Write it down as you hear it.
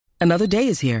Another day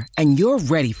is here, and you're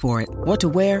ready for it. What to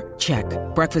wear? Check.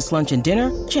 Breakfast, lunch, and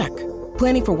dinner? Check.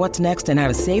 Planning for what's next and how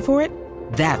to save for it?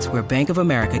 That's where Bank of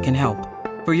America can help.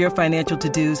 For your financial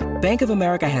to-dos, Bank of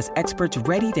America has experts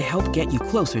ready to help get you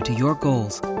closer to your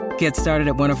goals. Get started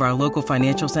at one of our local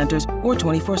financial centers or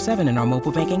 24/7 in our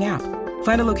mobile banking app.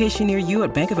 Find a location near you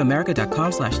at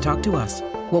bankofamerica.com/talktous.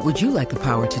 What would you like the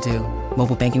power to do?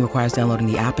 Mobile banking requires downloading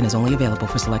the app and is only available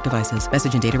for select devices.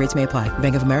 Message and data rates may apply.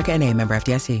 Bank of America N.A., member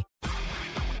FDIC.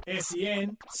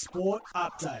 SEN Sport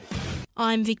Update.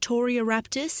 I'm Victoria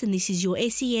Raptis, and this is your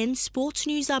SEN Sports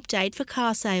News Update for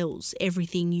car sales.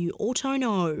 Everything you auto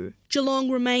know. Geelong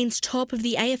remains top of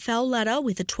the AFL ladder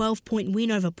with a 12-point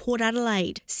win over Port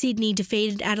Adelaide. Sydney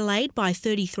defeated Adelaide by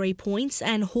 33 points,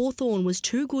 and Hawthorn was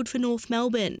too good for North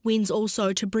Melbourne. Wins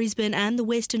also to Brisbane and the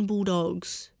Western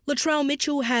Bulldogs. Latrell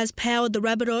Mitchell has powered the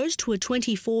Rabbitohs to a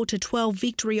 24-12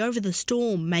 victory over the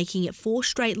Storm, making it 4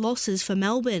 straight losses for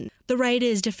Melbourne. The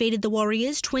Raiders defeated the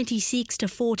Warriors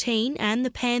 26-14 and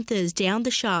the Panthers downed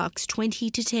the Sharks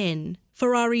 20-10.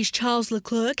 Ferrari's Charles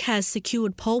Leclerc has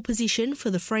secured pole position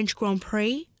for the French Grand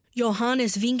Prix.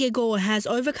 Johannes Vingegaard has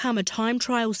overcome a time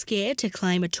trial scare to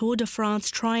claim a Tour de France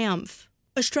triumph.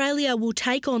 Australia will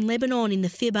take on Lebanon in the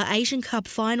FIBA Asian Cup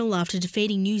final after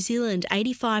defeating New Zealand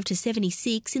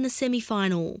 85-76 in the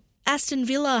semi-final. Aston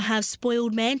Villa have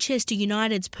spoiled Manchester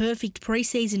United's perfect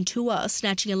pre-season tour,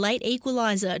 snatching a late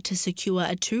equaliser to secure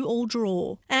a 2-2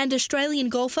 draw. And Australian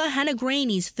golfer Hannah Green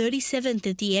is 37th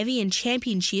at the Evian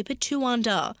Championship at 2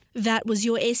 under. That was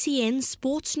your SEN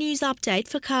Sports News Update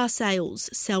for car sales.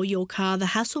 Sell your car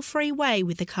the hassle-free way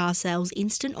with the Car Sales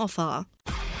Instant Offer.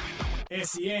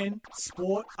 SEN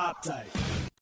Sport Update.